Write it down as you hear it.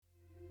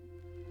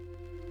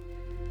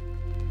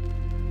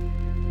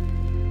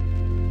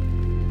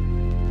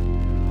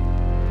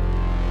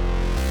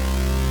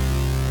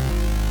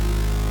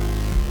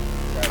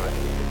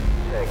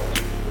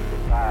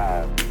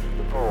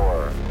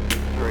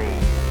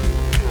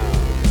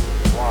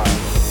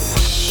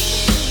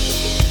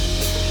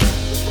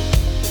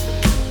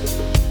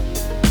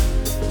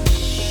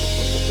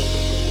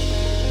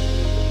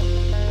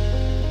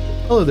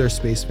Hello there,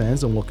 space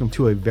fans, and welcome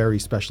to a very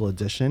special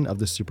edition of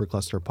the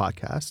Supercluster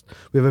podcast.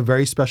 We have a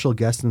very special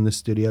guest in the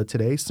studio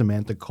today,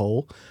 Samantha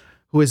Cole,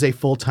 who is a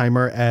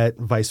full-timer at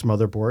Vice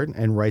Motherboard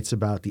and writes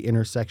about the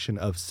intersection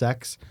of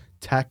sex,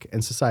 tech,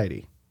 and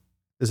society.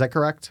 Is that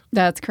correct?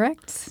 That's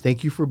correct.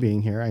 Thank you for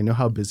being here. I know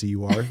how busy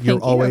you are. You're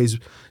always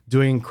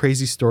doing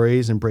crazy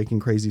stories and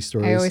breaking crazy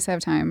stories. I always have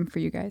time for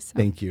you guys. So.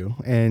 Thank you.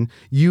 And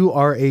you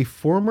are a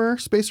former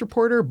space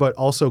reporter, but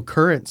also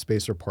current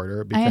space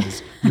reporter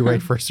because you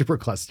write for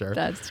Supercluster.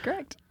 That's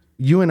correct.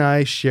 You and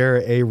I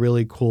share a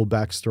really cool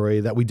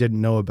backstory that we didn't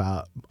know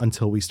about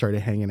until we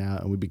started hanging out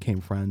and we became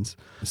friends.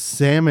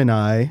 Sam and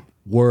I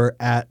were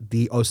at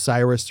the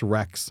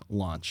OSIRIS-REx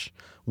launch,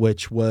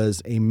 which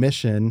was a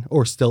mission,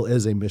 or still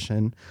is a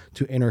mission,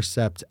 to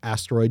intercept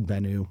asteroid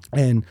Bennu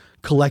and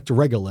collect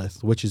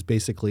regolith, which is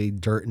basically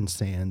dirt and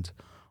sand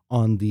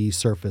on the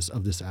surface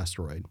of this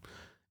asteroid.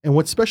 And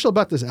what's special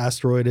about this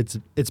asteroid,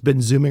 it's been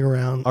zooming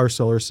around our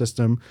solar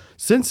system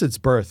since its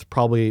birth,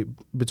 probably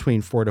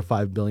between 4 to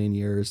 5 billion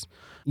years.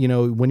 You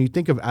know, when you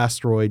think of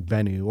asteroid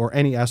Bennu or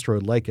any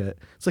asteroid like it,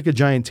 it's like a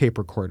giant tape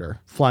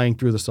recorder flying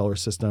through the solar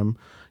system.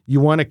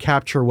 You want to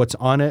capture what's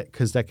on it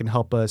because that can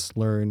help us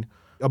learn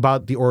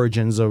about the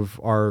origins of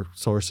our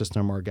solar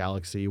system, our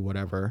galaxy,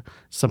 whatever,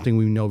 something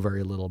we know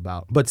very little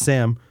about. But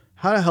Sam,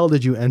 how the hell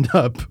did you end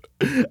up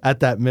at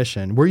that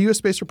mission? Were you a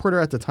space reporter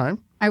at the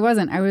time? I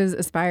wasn't. I was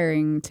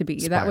aspiring to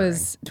be. That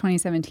was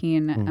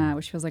 2017,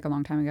 which feels like a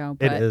long time ago.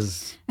 But it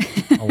is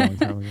a long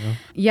time ago.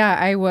 Yeah,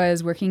 I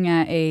was working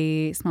at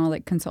a small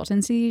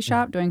consultancy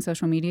shop doing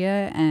social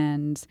media,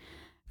 and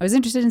I was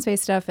interested in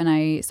space stuff, and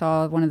I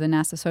saw one of the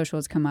NASA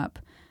socials come up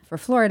for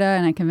Florida,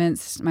 and I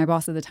convinced my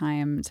boss at the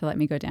time to let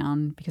me go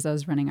down because I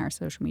was running our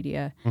social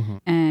media.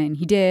 And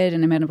he did,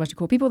 and I met a bunch of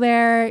cool people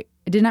there.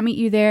 I did not meet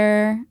you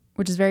there,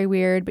 which is very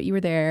weird, but you were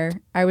there.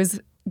 I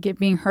was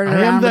being herded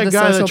around with the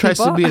social people. I am that guy that tries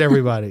to meet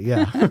everybody,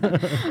 yeah.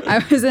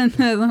 I was in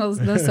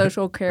the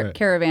social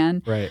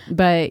caravan. Right.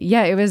 But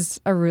yeah, it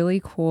was a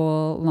really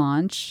cool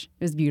launch.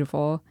 It was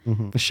beautiful.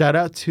 Shout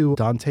out to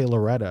Dante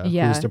Loretta,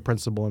 who's the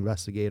principal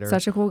investigator.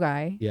 Such a cool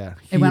guy. Yeah.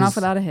 It went off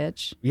without a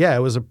hitch. Yeah, it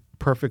was a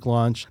perfect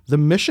launch. The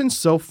mission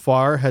so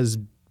far has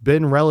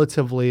been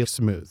relatively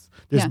smooth.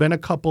 There's been a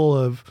couple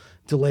of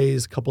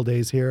delays, couple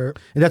days here,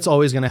 and that's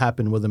always going to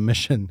happen with a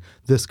mission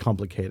this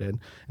complicated.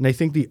 And I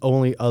think the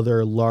only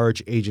other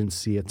large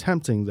agency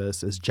attempting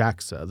this is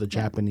JAXA, the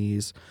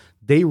Japanese.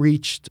 They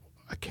reached,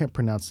 I can't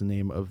pronounce the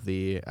name of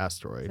the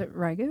asteroid. Is it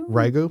Ryugu?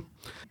 Ryugu?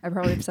 I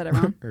probably said it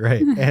wrong.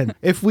 Right. And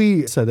if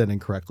we said that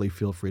incorrectly,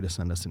 feel free to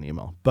send us an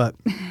email. But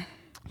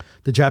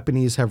the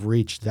Japanese have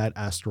reached that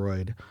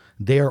asteroid.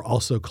 They are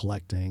also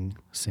collecting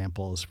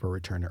samples for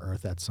return to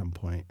Earth at some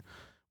point,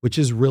 which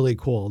is really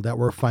cool that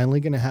we're finally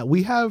going to have.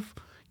 We have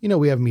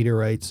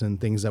meteorites and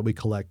things that we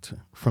collect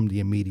from the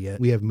immediate.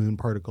 We have moon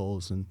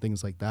particles and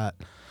things like that.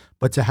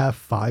 But to have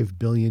 5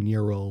 billion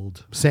year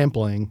old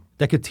sampling,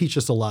 that could teach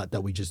us a lot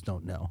that we just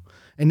don't know.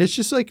 And it's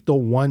just like the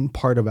one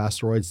part of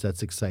asteroids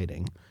that's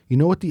exciting. You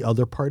know what the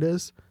other part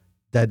is?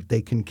 That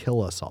they can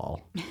kill us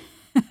all.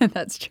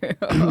 That's true.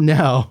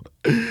 Now,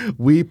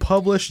 we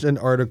published an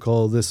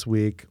article this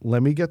week.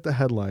 Let me get the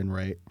headline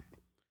right.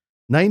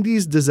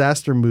 90s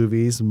disaster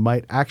movies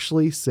might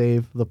actually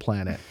save the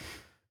planet.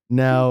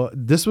 Now,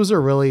 this was a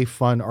really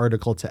fun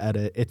article to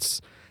edit.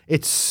 It's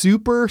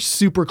super,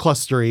 super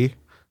clustery,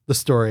 the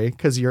story,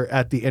 because you're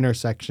at the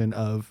intersection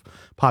of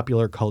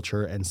popular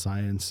culture and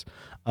science.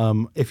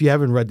 If you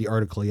haven't read the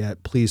article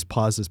yet, please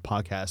pause this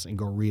podcast and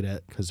go read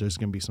it because there's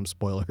going to be some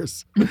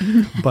spoilers.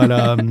 But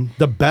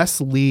the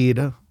best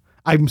lead,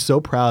 I'm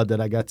so proud that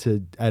I got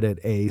to edit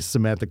a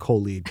Samantha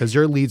Cole lead because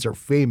your leads are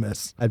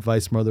famous at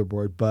Vice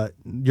Motherboard, but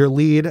your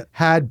lead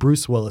had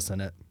Bruce Willis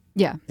in it.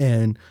 Yeah.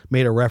 And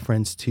made a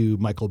reference to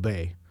Michael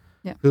Bay,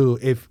 who,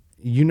 if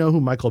you know who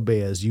Michael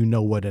Bay is, you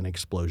know what an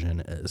explosion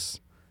is.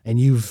 And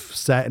you've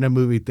sat in a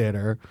movie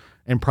theater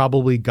and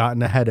probably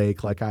gotten a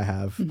headache like I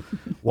have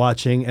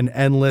watching an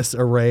endless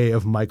array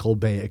of Michael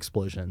Bay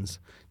explosions.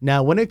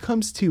 Now, when it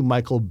comes to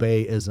Michael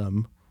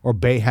Bayism or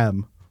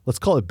Bayhem, let's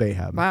call it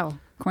Bayhem. Wow.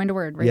 Coined a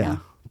word right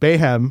now.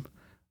 Bayhem,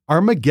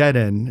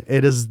 Armageddon,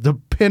 it is the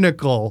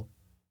pinnacle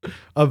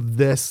of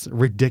this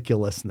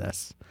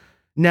ridiculousness.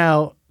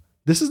 Now,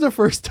 this is the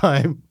first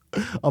time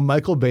a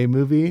Michael Bay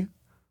movie,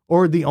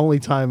 or the only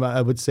time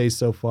I would say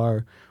so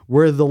far,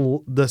 where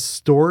the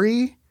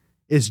story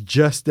is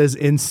just as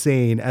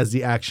insane as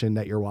the action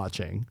that you're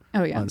watching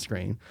on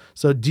screen.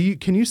 So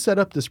can you set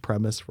up this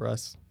premise for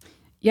us?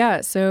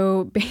 Yeah,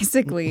 so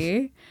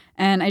basically,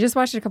 and I just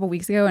watched it a couple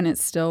weeks ago and it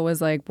still was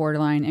like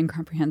borderline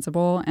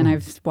incomprehensible. And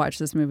I've watched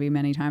this movie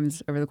many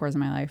times over the course of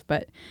my life.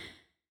 But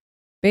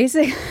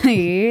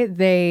basically,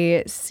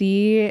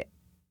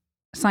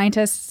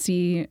 scientists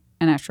see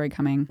an asteroid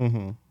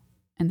coming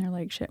and they're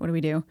like, shit, what do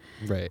we do?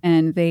 Right.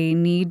 And they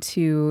need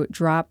to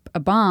drop a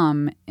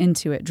bomb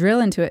into it, drill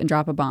into it and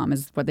drop a bomb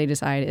is what they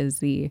decide is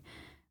the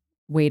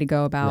way to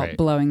go about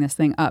blowing this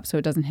thing up so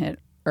it doesn't hit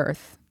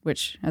Earth,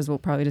 which, as we'll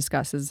probably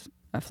discuss, is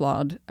a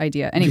flawed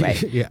idea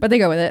anyway. But they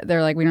go with it.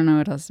 They're like, we don't know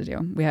what else to do.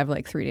 We have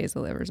like 3 days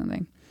to live or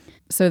something.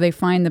 So they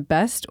find the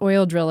best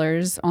oil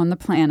drillers on the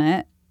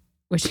planet,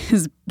 which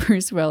is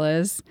Bruce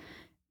Willis,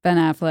 Ben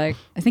Affleck,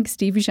 I think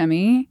Steve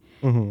Buscemi.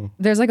 Mm-hmm.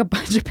 There's like a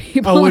bunch of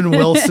people. Owen in it.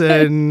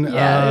 Wilson.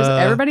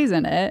 Everybody's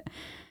in it.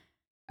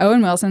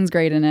 Owen Wilson's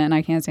great in it, and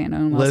I can't stand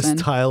Owen Wilson.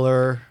 Liz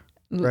Tyler,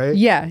 right?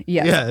 Yeah.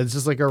 Yeah, it's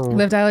just like a...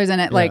 Liv Tyler's in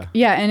it.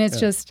 And it's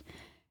just...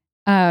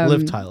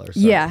 Liv Tyler,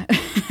 sorry. Yeah.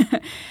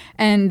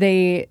 And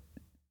they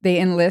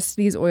enlist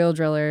these oil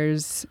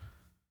drillers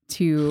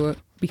to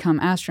become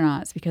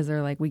astronauts because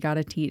they're like, we got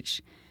to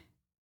teach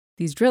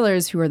these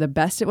drillers who are the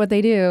best at what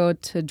they do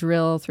to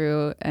drill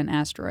through an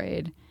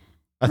asteroid.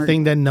 A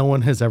thing that no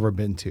one has ever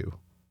been to.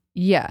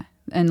 Yeah,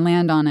 and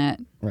land on it.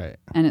 Right.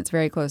 And it's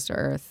very close to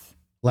Earth.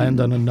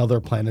 Land on another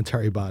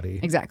planetary body.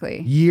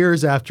 Exactly.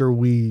 Years after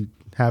we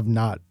have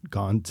not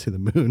gone to the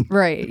moon.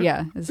 Right,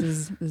 yeah. This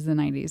is the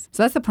 90s.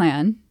 So that's the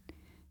plan.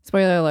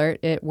 Spoiler alert,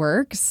 it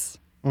works.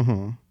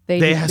 Mm-hmm.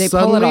 They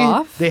pull it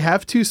off. They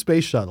have 2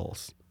 space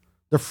shuttles.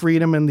 The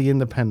Freedom and the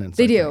Independence.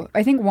 They do.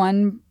 I think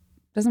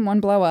doesn't one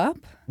blow up?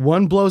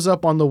 One blows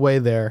up on the way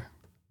there.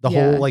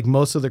 Whole, like,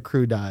 most of the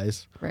crew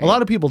dies. Right. A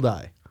lot of people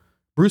die.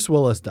 Bruce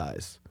Willis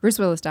dies. Bruce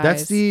Willis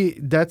dies.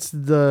 That's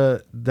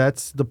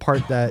the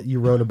part that you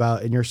wrote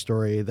about in your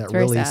story that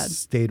really sad.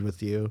 Stayed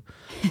with you.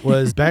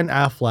 Was Ben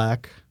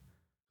Affleck,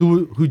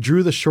 who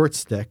drew the short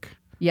stick.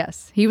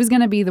 Yes, he was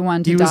going to be the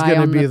one to die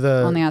on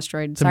the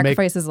asteroid,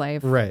 sacrifice his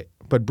life. Right,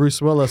 but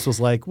Bruce Willis was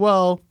like,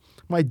 "Well,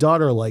 my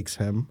daughter likes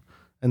him,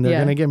 and they're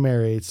going to get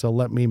married, so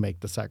let me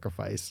make the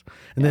sacrifice."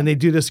 And then they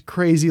do this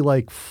crazy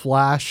like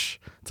flash.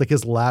 It's like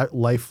his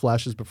life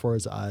flashes before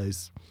his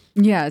eyes.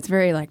 Yeah, it's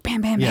very like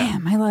bam, bam,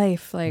 bam, my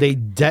life. Like they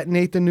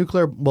detonate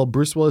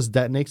Bruce Willis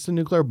detonates the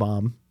nuclear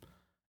bomb,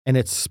 and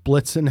it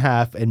splits in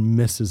half and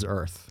misses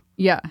Earth.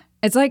 Yeah,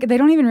 it's like they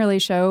don't even really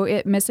show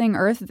it missing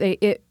Earth.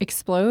 It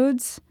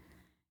explodes.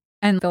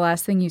 And the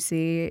last thing you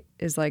see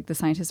is like the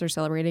scientists are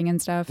celebrating and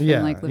stuff. Yeah,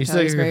 and, like, you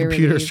see like a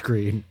computer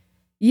screen.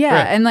 Yeah,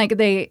 right. And like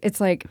it's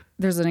like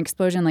there's an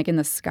explosion like in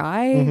the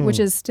sky, which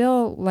is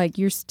still like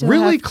you're still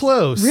really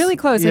close. Really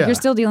close. Like you're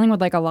still dealing with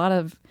like a lot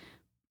of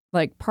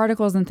like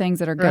particles and things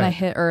that are gonna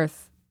hit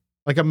Earth.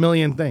 Like a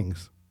million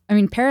things. I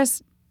mean,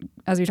 Paris,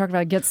 as we talked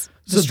about, gets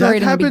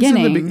destroyed in the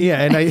beginning.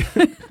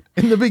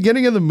 In the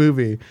beginning of the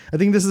movie, I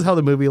think this is how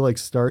the movie like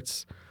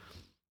starts.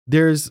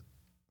 There's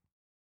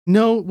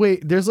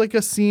like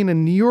a scene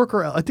in New York,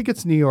 or I think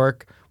it's New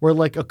York, where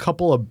like a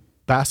couple of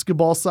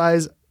basketball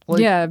size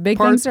big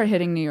things start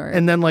hitting New York.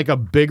 And then like a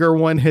bigger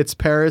one hits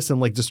Paris and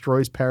like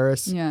destroys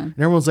Paris. Yeah. And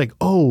everyone's like,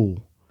 oh,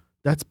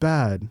 that's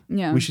bad.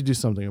 Yeah. We should do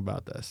something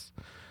about this.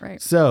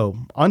 Right. So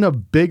on a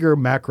bigger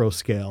macro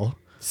scale,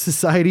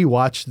 society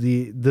watched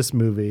this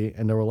movie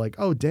and they were like,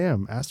 oh,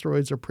 damn,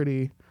 asteroids are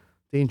pretty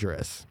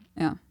dangerous.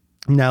 Yeah.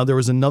 Now, there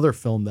was another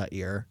film that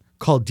year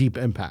called Deep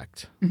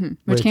Impact. Mm-hmm.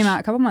 Which came out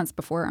a couple months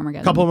before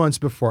Armageddon.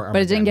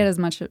 But it didn't get as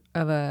much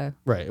of a...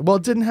 Right. Well,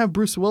 it didn't have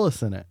Bruce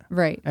Willis in it.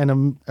 Right.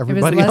 And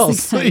everybody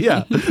else.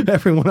 Yeah.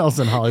 Everyone else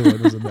in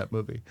Hollywood was in that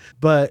movie.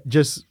 But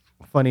just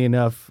funny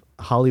enough,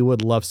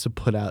 Hollywood loves to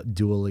put out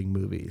dueling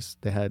movies.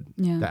 They had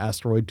the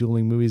asteroid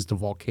dueling movies, the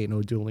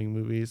volcano dueling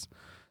movies.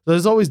 So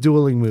there's always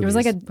dueling movies. It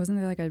was wasn't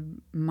there like a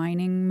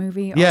mining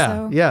movie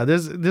also? Yeah.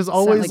 There's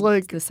always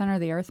like the Center of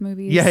the Earth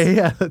movies.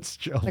 Yeah, that's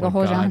true. Like a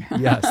whole genre.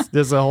 Yes.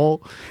 There's a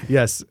whole,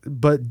 yes.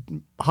 But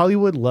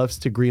Hollywood loves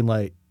to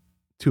greenlight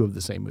 2 of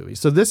the same movies.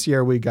 So this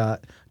year we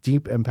got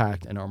Deep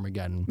Impact and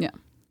Armageddon. Yeah.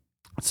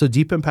 So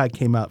Deep Impact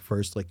came out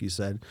first, like you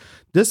said.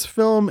 This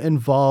film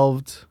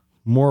involved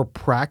more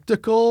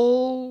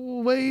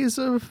practical ways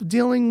of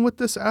dealing with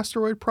this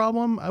asteroid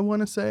problem, I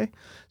want to say.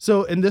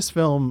 So in this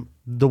film,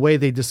 the way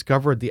they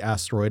discovered the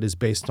asteroid is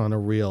based on a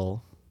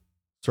real,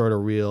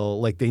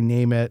 like they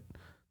name it,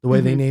 the way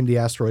they named the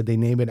asteroid, they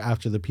name it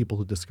after the people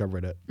who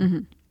discovered it. Mm-hmm.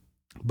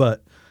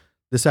 But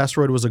this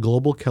asteroid was a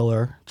global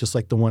killer, just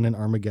like the one in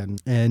Armageddon.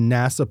 And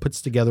NASA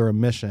puts together a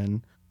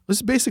mission. This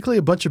is basically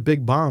a bunch of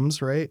big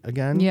bombs, right?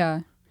 Again?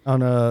 Yeah.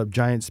 On a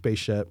giant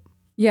spaceship.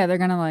 Yeah, they're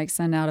going to like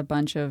send out a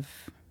bunch of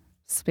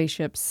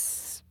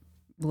spaceships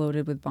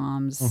loaded with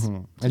bombs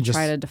and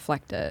try to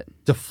deflect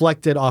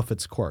it off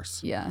its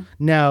course. Yeah.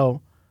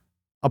 Now,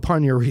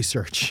 upon your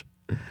research,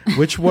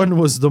 which one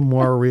was the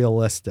more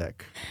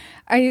realistic?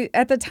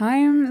 At the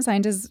time,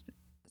 scientists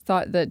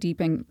thought that Deep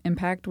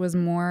Impact was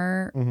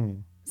more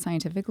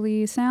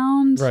scientifically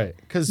sound. Right.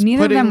 Because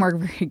neither of them were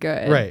very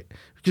good. Right.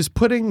 Just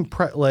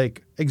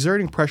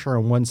exerting pressure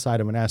on one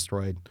side of an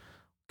asteroid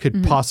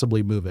could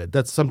possibly move it.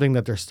 That's something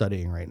that they're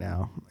studying right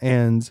now,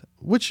 and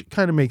which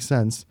kind of makes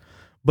sense.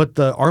 But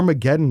the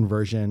Armageddon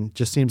version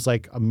just seems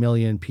like a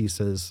million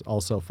pieces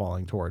also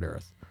falling toward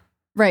Earth.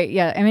 Right.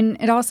 Yeah. I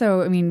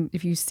mean,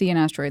 if you see an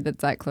asteroid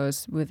that's that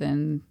close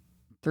within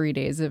 3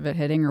 days of it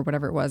hitting or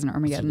whatever it was in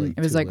Armageddon,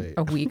 it was like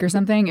a week or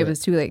something. It was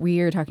too late. We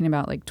are talking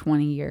about like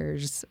 20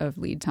 years of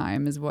lead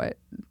time is what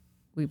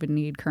we would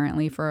need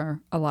currently for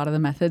a lot of the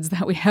methods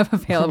that we have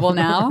available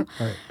now.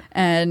 Right.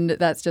 And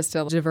that's just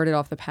to divert it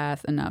off the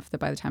path enough that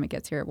by the time it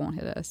gets here, it won't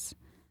hit us.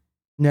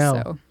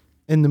 Now,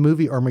 in the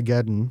movie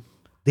Armageddon,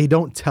 they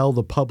don't tell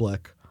the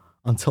public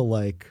until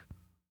like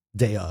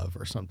day of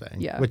or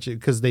something. Yeah. Which,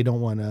 because they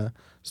don't want to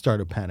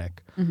start a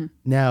panic. Mm-hmm.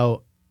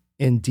 Now,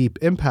 in Deep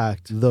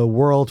Impact, the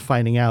world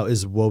finding out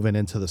is woven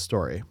into the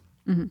story.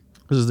 Mm-hmm.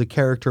 This is the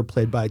character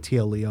played by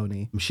Tia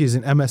Leone. She's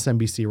an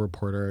MSNBC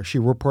reporter. She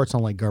reports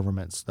on like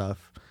government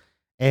stuff.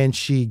 And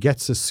she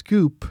gets a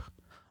scoop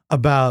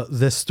about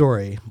this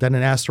story that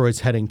an asteroid's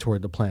heading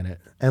toward the planet.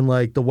 And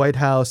like the White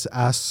House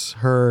asks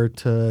her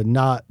to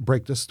not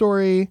break the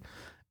story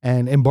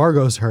and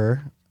embargoes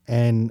her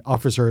and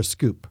offers her a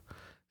scoop.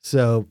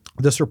 So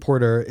this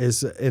reporter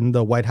is in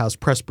the White House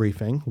press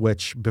briefing,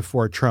 which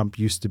before Trump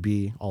used to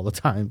be all the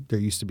time. There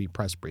used to be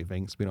press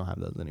briefings. We don't have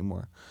those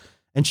anymore.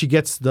 And she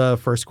gets the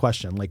first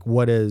question, like,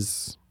 what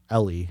is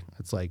Ellie?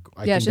 It's like,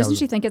 Doesn't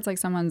she think it's like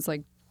someone's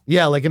like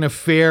like an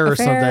affair or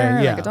something?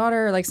 or Yeah. like a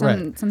daughter, or like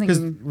something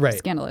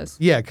scandalous.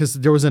 Yeah, because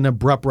there was an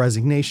abrupt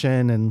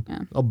resignation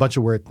and a bunch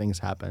of weird things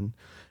happened.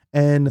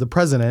 And the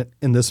president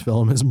in this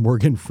film is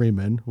Morgan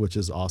Freeman, which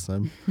is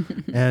awesome.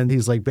 And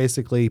he's like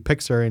basically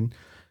picks her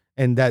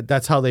and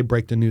that's how they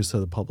break the news to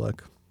the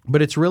public.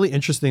 But it's really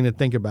interesting to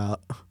think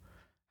about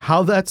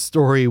how that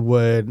story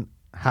would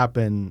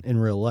happen in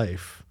real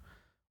life.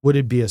 Would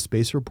it be a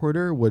space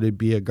reporter? Would it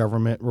be a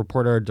government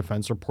reporter, a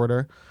defense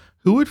reporter?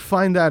 Who would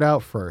find that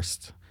out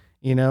first?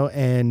 You know,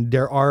 and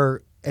there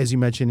are, as you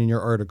mentioned in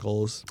your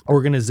articles,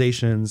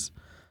 organizations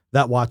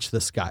that watch the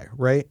sky,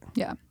 right?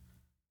 Yeah.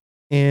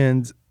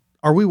 And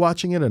are we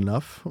watching it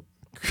enough?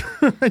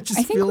 I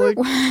think feel like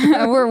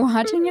we're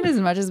watching it as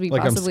much as we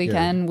Like, I'm possibly scared.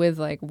 can with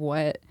like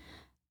what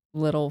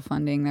little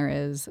funding there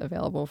is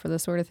available for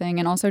this sort of thing,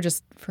 and also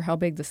just for how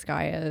big the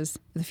sky is.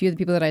 A few of the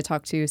people that I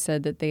talked to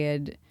said that they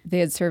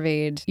had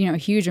surveyed, a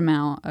huge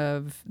amount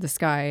of the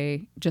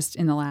sky just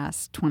in the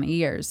last 20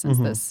 years since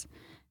this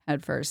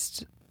had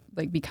first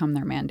like become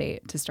their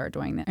mandate to start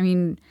doing that. I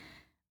mean,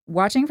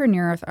 watching for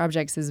near-Earth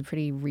objects is a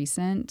pretty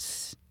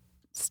recent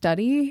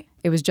study.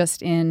 It was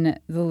just in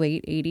the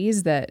late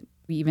 80s that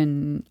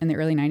in the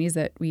early 90s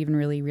that we even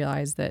really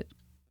realized that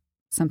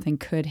something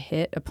could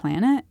hit a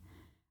planet.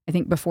 I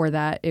think before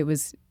that it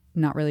was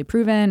not really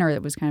proven, or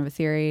it was kind of a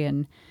theory.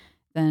 And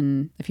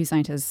then a few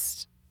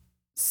scientists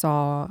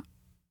saw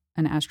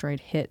an asteroid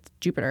hit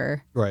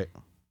Jupiter, right.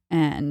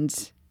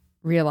 and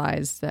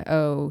realized that,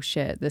 oh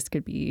shit, this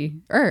could be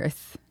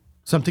Earth.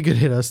 Something could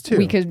hit us too.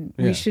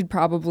 We should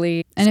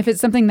probably, and if it's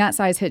something that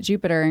size hit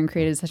Jupiter and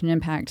created such an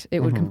impact,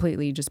 it would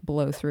completely just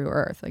blow through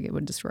Earth. Like it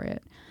would destroy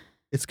it.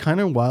 It's kind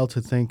of wild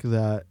to think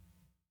that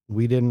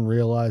we didn't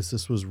realize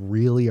this was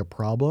really a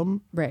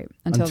problem. Right.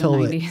 Until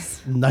the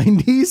 90s.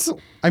 90s?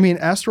 I mean,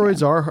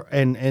 asteroids are,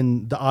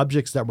 and the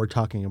objects that we're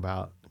talking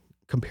about,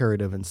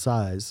 comparative in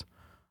size,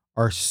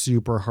 are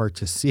super hard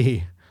to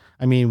see.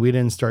 I mean, we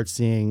didn't start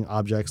seeing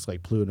objects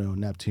like Pluto,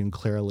 Neptune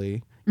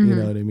clearly, you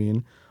know what I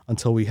mean,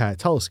 until we had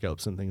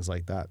telescopes and things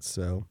like that.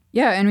 So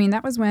yeah, I mean,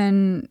 that was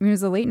when, it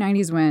was the late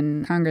 90s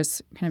when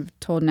Congress kind of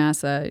told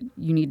NASA,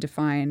 you need to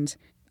find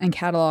and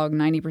catalog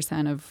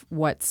 90% of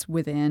what's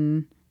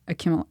within a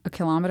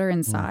kilometer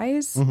in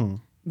size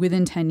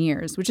within 10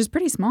 years, which is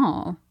pretty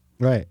small.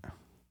 Right.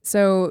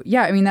 So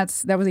yeah, I mean,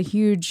 that was a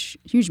huge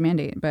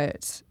mandate.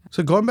 But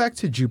so going back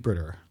to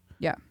Jupiter.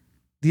 Yeah.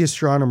 The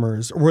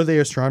astronomers, were they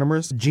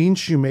astronomers? Gene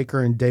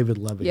Shoemaker and David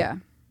Levy. Yeah.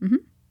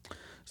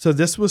 So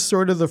this was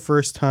sort of the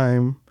first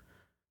time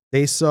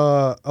they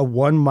saw a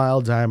 1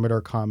 mile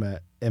diameter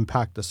comet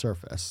impact the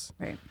surface.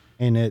 Right.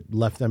 And it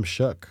left them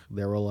shook.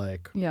 They were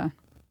like, Yeah.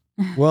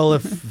 well,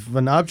 if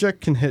an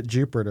object can hit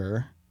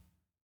Jupiter,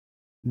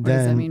 What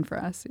does that then mean for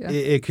us? Yeah.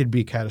 it could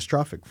be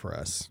catastrophic for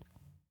us.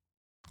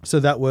 So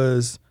that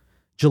was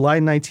July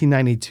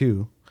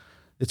 1992.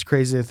 It's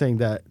crazy to think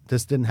that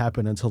this didn't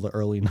happen until the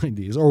early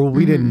 90s, or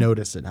we didn't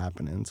notice it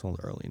happening until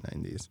the early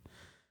 90s.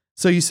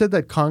 So you said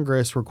that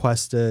Congress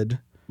requested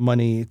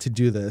money to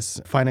do this,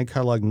 find and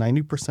catalog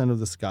 90% of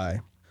the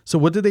sky. So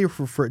what did they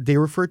refer? They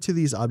refer to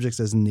these objects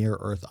as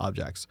near-Earth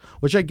objects,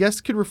 which I guess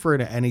could refer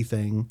to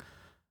anything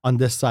on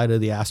this side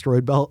of the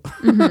asteroid belt.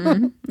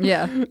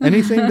 Yeah.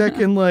 Anything that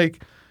can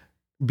like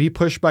be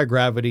pushed by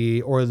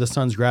gravity or the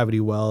sun's gravity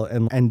well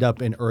and end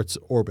up in Earth's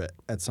orbit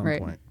at some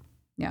point.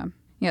 Yeah.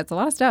 Yeah, it's a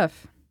lot of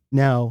stuff.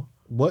 Now,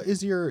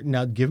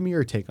 give me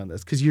your take on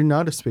this, because you're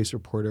not a space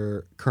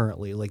reporter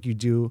currently. Like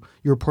you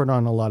report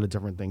on a lot of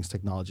different things,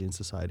 technology and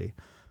society.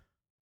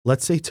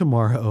 Let's say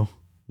tomorrow,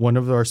 one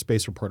of our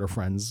space reporter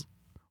friends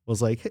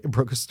was like,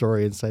 broke a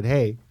story and said,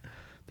 hey,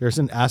 there's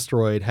an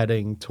asteroid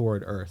heading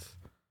toward Earth.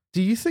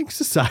 Do you think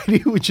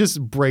society would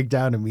just break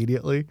down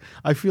immediately?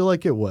 I feel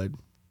like it would.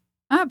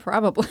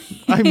 Probably.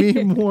 I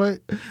mean,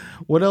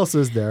 what else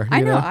is there?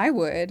 I know I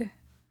would.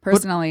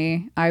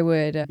 Personally, I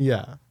would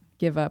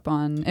give up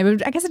on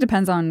it. I guess it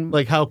depends on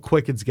like how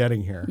quick it's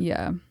getting here.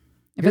 Yeah.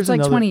 If Here's it's like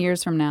another- 20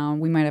 years from now,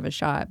 we might have a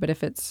shot. But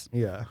if it's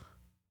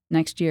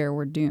next year,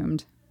 we're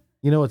doomed.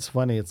 You know, it's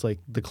funny. It's like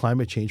the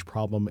climate change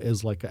problem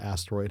is like an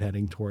asteroid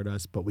heading toward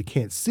us, but we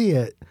can't see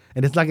it.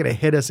 And it's not going to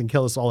hit us and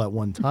kill us all at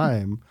one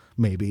time,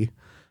 maybe.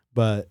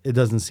 But it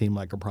doesn't seem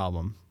like a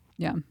problem.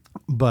 Yeah.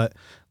 But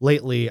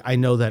lately, I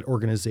know that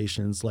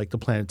organizations like the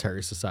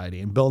Planetary Society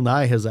and Bill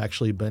Nye has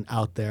actually been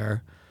out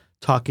there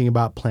talking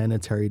about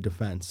planetary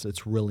defense.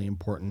 It's really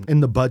important. In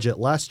the budget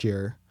last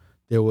year,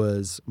 there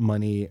was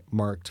money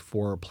marked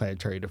for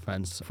planetary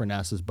defense for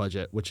NASA's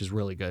budget, which is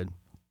really good.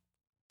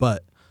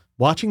 But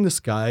watching the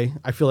sky,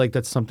 I feel like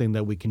that's something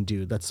that we can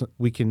do.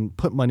 We can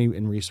put money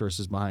and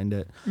resources behind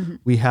it. Mm-hmm.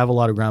 We have a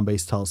lot of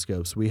ground-based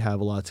telescopes. We have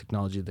a lot of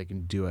technology that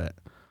can do it.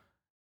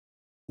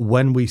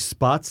 When we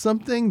spot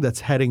something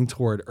that's heading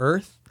toward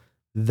Earth,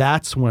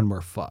 that's when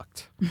we're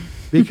fucked.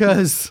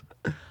 Because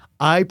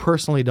I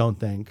personally don't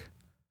think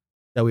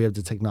that we have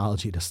the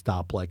technology to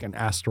stop like an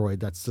asteroid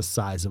that's the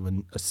size of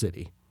a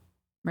city.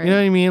 Right. You know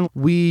what I mean?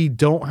 We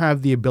don't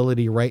have the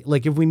ability, right?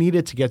 Like if we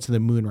needed to get to the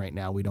moon right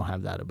now, we don't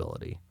have that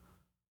ability.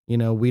 You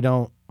know,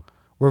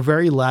 we're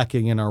very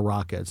lacking in our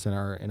rockets and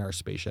our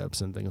spaceships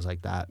and things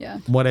like that. Yeah.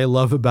 What I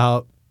love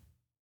about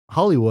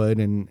Hollywood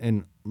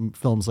and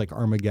films like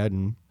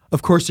Armageddon,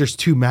 of course, there's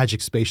 2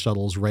 magic space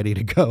shuttles ready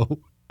to go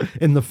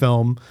in the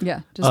film.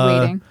 Yeah, just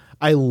waiting.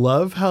 I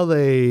love how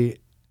they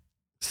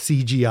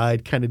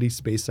CGI'd Kennedy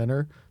Space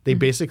Center. They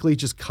basically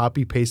just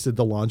copy pasted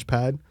the launch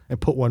pad and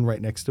put one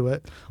right next to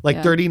it. Like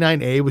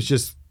 39A was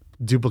just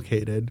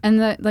duplicated. And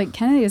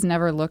Kennedy has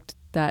never looked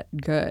that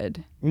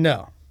good.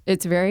 No.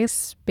 It's very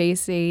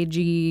space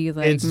agey,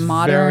 like It's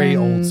modern. very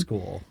old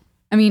school.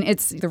 I mean,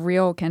 it's the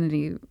real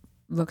Kennedy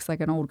looks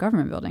like an old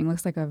government building,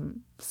 looks like a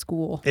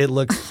school. It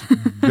looks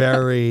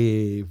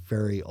very,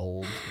 very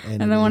old.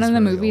 And then one of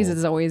the movies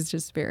is always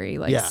just very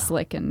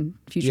slick and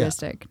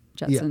futuristic.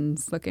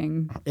 Jetsons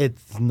looking.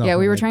 It's nothing. Yeah,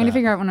 we were like trying to that.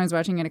 figure out when I was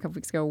watching it a couple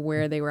weeks ago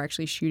where they were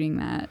actually shooting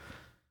that.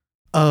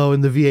 Oh,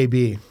 in the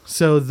VAB.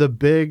 So the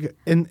big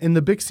in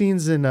the big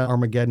scenes in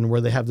Armageddon where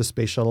they have the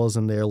space shuttles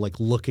and they're like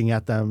looking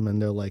at them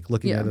and they're like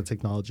looking at the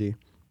technology.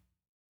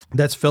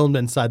 That's filmed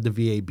inside the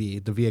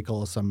VAB, the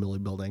Vehicle Assembly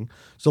Building.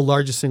 It's the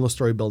largest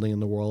single-story building in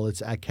the world.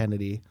 It's at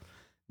Kennedy.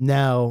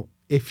 Now,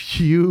 if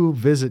you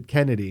visit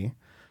Kennedy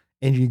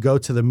and you go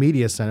to the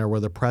media center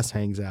where the press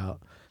hangs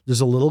out,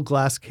 there's a little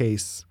glass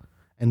case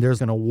and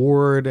there's an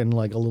award and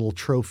like a little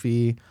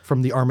trophy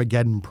from the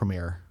Armageddon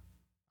premiere.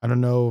 I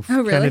don't know if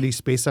Kennedy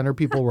Space Center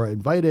people were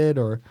invited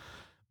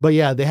but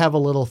yeah, they have a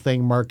little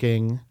thing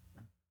marking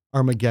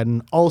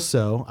Armageddon.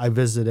 Also, I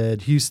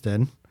visited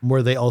Houston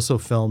where they also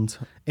filmed.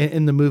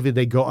 In the movie,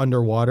 they go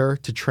underwater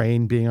to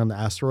train being on the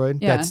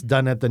asteroid. Yeah. That's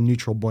done at the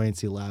Neutral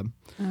Buoyancy Lab.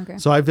 Okay.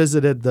 So I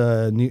visited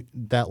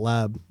that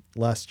lab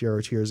last year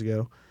or 2 years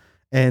ago,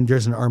 and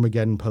there's an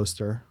Armageddon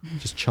poster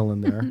just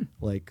chilling there,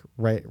 like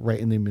right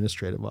in the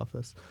administrative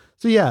office.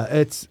 So yeah,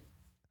 it's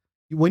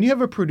when you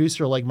have a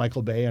producer like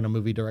Michael Bay and a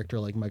movie director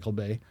like Michael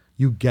Bay,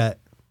 you get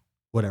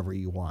whatever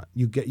you want.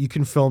 You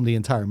can film the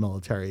entire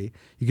military.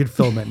 You can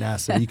film at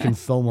NASA. You can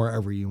film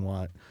wherever you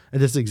want.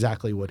 And that's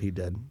exactly what he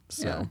did.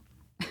 So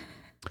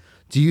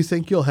do you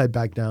think you'll head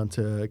back down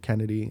to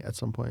Kennedy at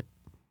some point?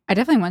 I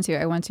definitely want to.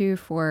 I want to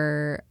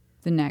for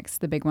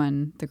the big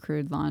one, the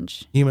crewed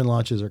launch. Human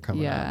launches are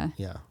coming out.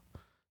 Yeah.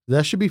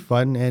 That should be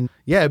fun. And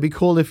yeah, it'd be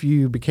cool if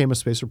you became a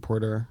space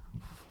reporter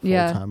full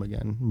time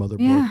again.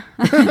 Motherboard.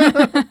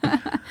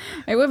 Yeah.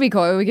 It would be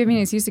cool. It would give me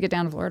an excuse to get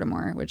down to Florida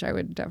more, which I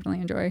would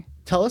definitely enjoy.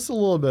 Tell us a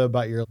little bit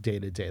about your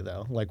day-to-day,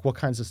 though. Like, what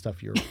kinds of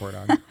stuff you report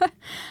on?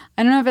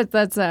 I don't know if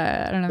that's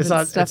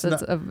stuff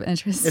that's of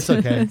interest. It's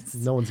okay.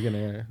 No one's going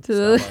to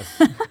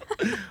stop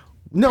us.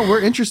 No,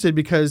 we're interested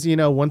because,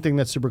 one thing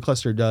that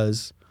Supercluster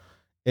does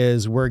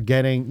is we're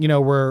getting,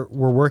 we're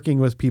working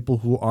with people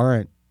who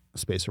aren't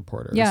space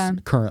reporters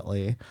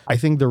currently. I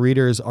think the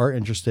readers are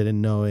interested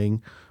in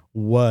knowing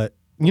what,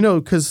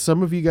 because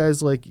some of you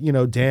guys like,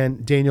 Daniel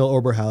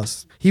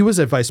Oberhaus, he was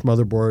at Vice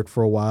Motherboard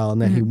for a while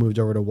and then he moved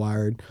over to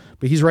Wired,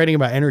 but he's writing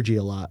about energy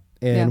a lot.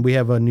 And we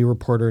have a new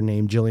reporter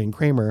named Jillian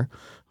Kramer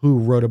who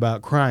wrote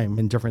about crime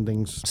and different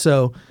things.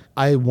 So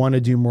I want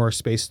to do more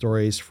space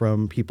stories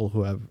from people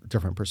who have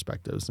different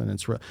perspectives. And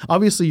it's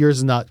obviously yours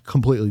is not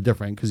completely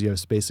different because you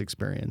have space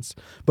experience,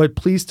 but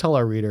please tell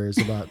our readers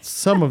about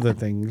some of the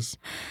things.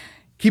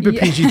 Keep it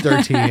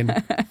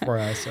PG-13 for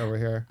us over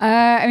here.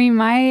 I mean,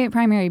 my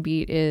primary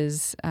beat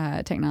is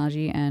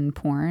technology and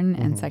porn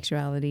and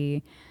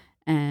sexuality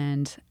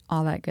and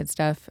all that good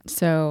stuff.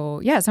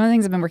 So yeah, some of the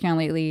things I've been working on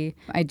lately,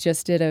 I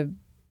just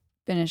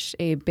finished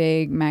a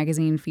big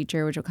magazine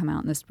feature, which will come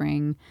out in the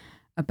spring,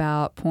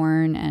 about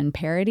porn and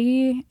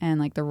parody and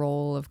like the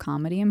role of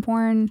comedy in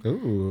porn.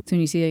 Ooh. So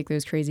when you see like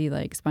those crazy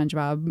like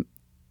SpongeBob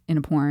in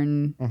a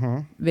porn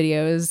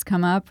videos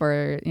come up,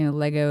 or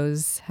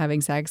Legos having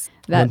sex.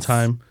 One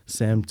time,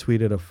 Sam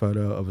tweeted a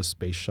photo of a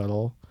space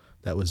shuttle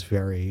that was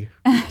very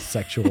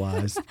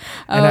sexualized,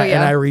 and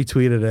I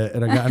retweeted it,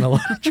 and I got in a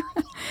lot of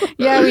trouble.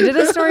 Yeah, we did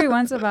a story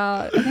once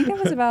about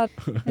about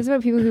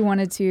people who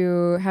wanted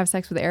to have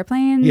sex with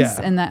airplanes,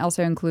 and that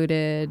also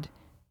included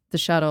the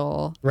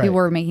shuttle. Right. People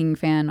were making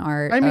fan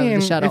art of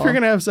the shuttle. If you're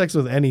gonna have sex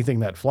with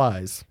anything that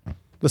flies,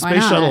 the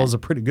space shuttle is a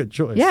pretty good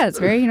choice. Yeah, it's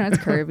very, it's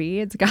curvy.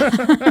 It's got.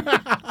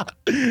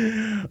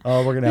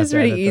 Oh, we're gonna have it's to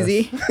pretty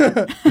easy.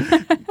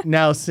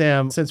 Now,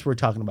 Sam, since we're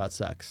talking about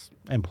sex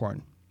and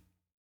porn,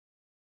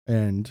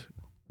 and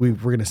we're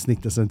gonna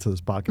sneak this into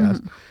this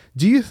podcast,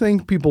 do you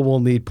think people will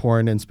need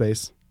porn in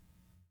space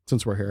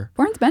since we're here.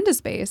 Bourne's been to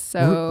space,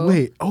 so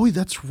Wait, oh,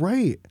 that's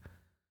right.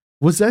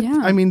 Was that? Yeah.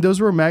 I mean, those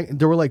were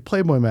they were like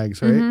Playboy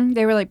mags, right? Mhm.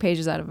 They were like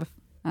pages out of.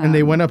 And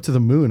they went up to the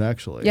moon,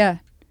 actually. Yeah,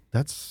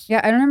 That's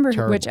yeah. I don't remember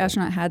terrible. which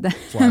astronaut had that.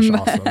 slash but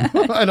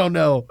awesome. I don't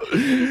know.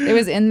 It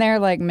was in their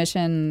like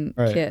mission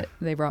Right. kit.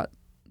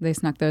 They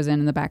snuck those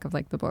in the back of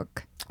like the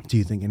book. Do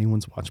you think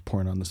anyone's watched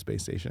porn on the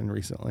space station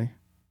recently?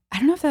 I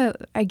don't know if that.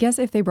 I guess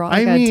if they brought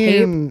like a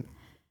tape,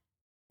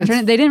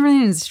 they didn't really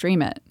even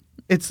stream it.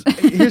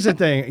 Here's the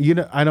thing.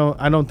 I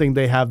don't think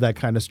they have that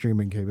kind of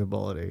streaming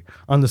capability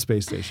on the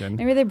space station.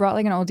 Maybe they brought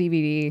like an old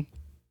DVD.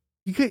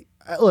 You could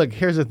look.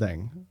 Here's the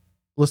thing.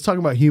 Let's talk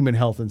about human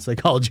health and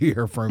psychology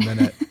here for a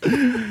minute.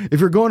 If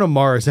you're going to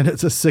Mars and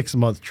it's a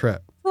 6-month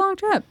trip, It's a long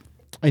trip.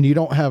 and you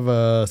don't have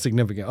a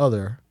significant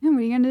other, Yeah, what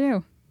are you gonna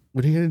do?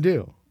 what are you going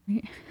to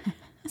do?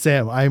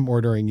 Sam, I'm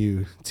ordering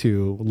you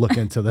to look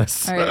into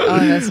this. All right,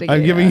 I'll investigate.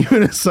 I'm giving you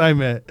an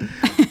assignment.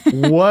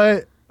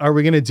 What are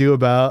we going to do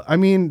about? I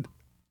mean,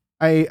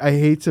 I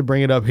hate to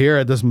bring it up here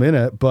at this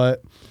minute,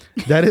 but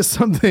that is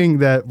something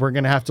that we're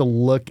going to have to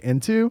look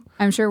into.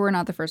 I'm sure we're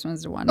not the first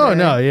ones to wonder. Oh,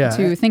 no, yeah.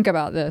 To think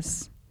about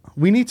this.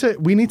 We need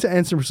to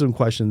answer some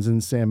questions,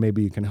 and Sam,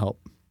 maybe you can help.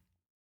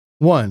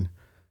 1,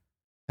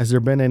 has there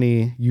been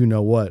any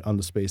what on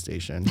the space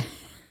station?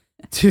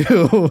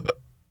 2,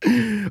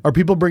 are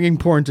people bringing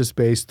porn to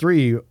space?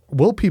 3,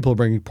 will people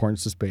bring porn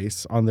to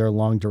space on their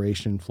long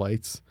duration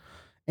flights?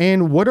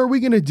 And what are we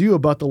going to do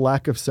about the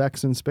lack of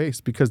sex in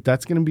space? Because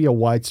that's going to be a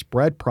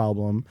widespread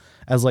problem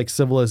as like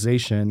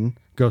civilization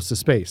goes to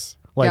space,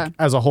 like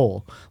as a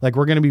whole. Like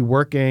we're going to be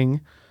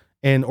working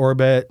in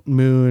orbit,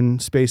 moon,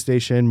 space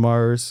station,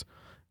 Mars,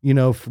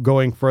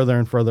 going further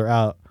and further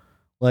out.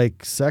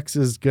 Like sex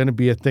is going to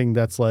be a thing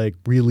that's like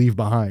we leave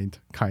behind,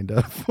 kind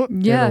of.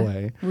 Yeah, in a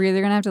way. we're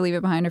either gonna have to leave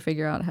it behind or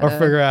figure out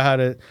how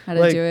to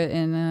like, do it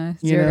in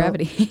zero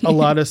gravity. A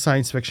lot of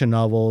science fiction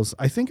novels.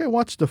 I think I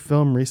watched a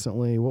film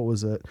recently. What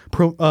was it?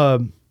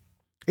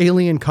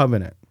 Alien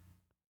Covenant.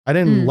 I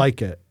didn't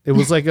like it. It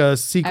was like a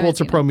sequel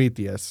to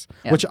Prometheus,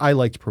 which I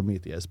liked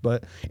Prometheus.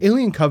 But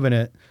Alien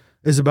Covenant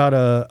is about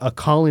a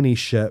colony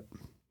ship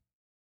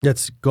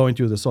that's going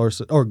through the solar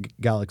or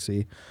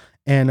galaxy.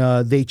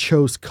 And they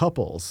chose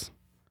couples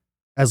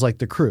as like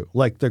the crew,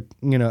 like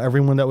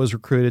everyone that was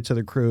recruited to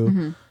the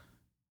crew,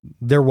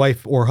 their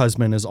wife or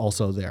husband is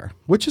also there,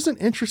 which is an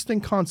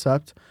interesting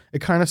concept.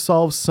 It kind of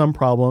solves some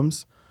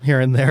problems here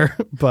and there,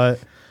 but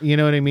you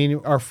know what I mean?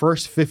 Our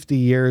first 50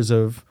 years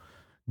of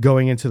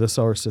going into the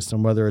solar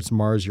system, whether it's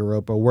Mars,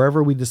 Europa,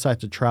 wherever we decide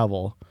to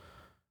travel,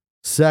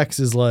 sex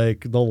is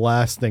like the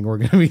last thing we're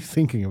going to be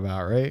thinking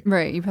about, right?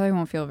 Right. You probably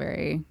won't feel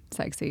very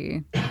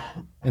sexy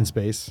in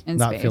space.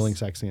 Not feeling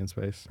sexy in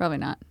space. Probably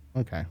not.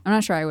 Okay. I'm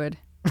not sure I would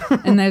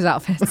in those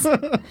outfits.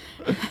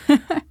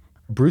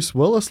 Bruce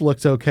Willis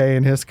looked okay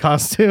in his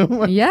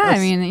costume. Yeah, I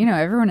mean,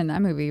 everyone in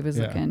that movie was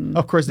looking.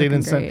 Of course, they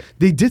didn't great.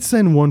 They did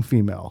send one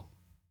female.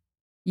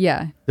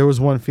 Yeah. There was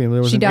one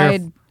female. She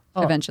died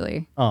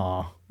eventually.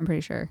 Oh. I'm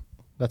pretty sure.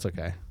 That's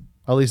okay.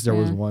 At least there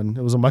was one.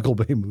 It was a Michael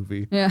Bay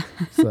movie. Yeah.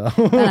 So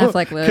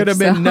Affleck lived, could have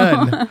been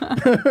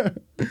none.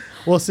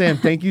 Well, Sam,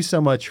 thank you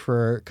so much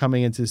for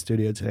coming into the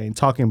studio today and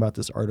talking about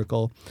this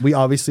article. We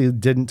obviously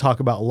didn't talk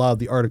about a lot of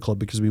the article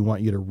because we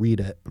want you to read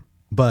it.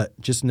 But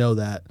just know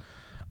that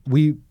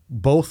we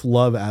both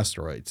love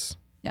asteroids.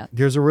 Yeah.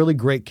 There's a really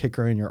great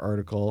kicker in your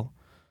article,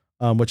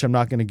 which I'm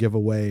not going to give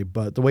away.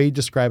 But the way you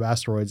describe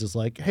asteroids is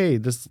like, hey,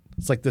 it's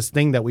like this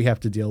thing that we have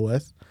to deal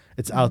with.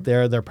 It's out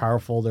there. They're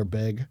powerful. They're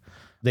big.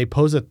 They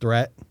pose a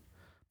threat,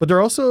 but they're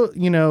also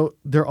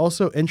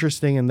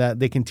interesting in that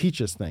they can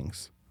teach us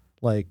things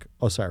like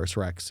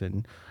OSIRIS-REx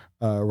and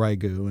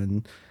Ryugu,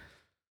 and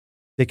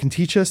they can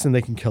teach us and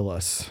they can kill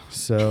us.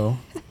 So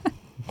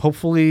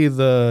hopefully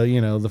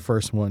the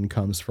first one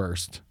comes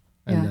first,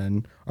 and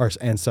then our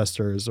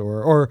ancestors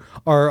or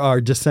our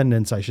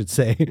descendants, I should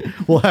say,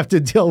 will have to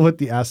deal with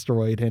the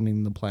asteroid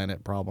hitting the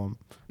planet problem.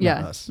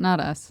 Not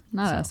us,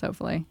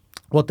 hopefully.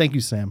 Well, thank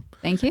you, Sam.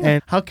 Thank you.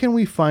 And how can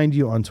we find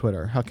you on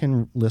Twitter? How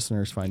can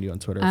listeners find you on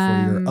Twitter for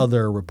your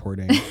other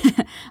reporting?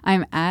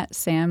 I'm at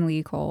Sam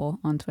Lee Cole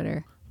on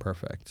Twitter.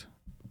 Perfect.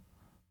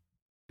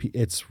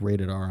 It's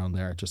rated R on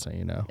there, just so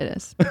you know. It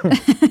is.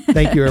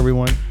 Thank you,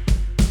 everyone.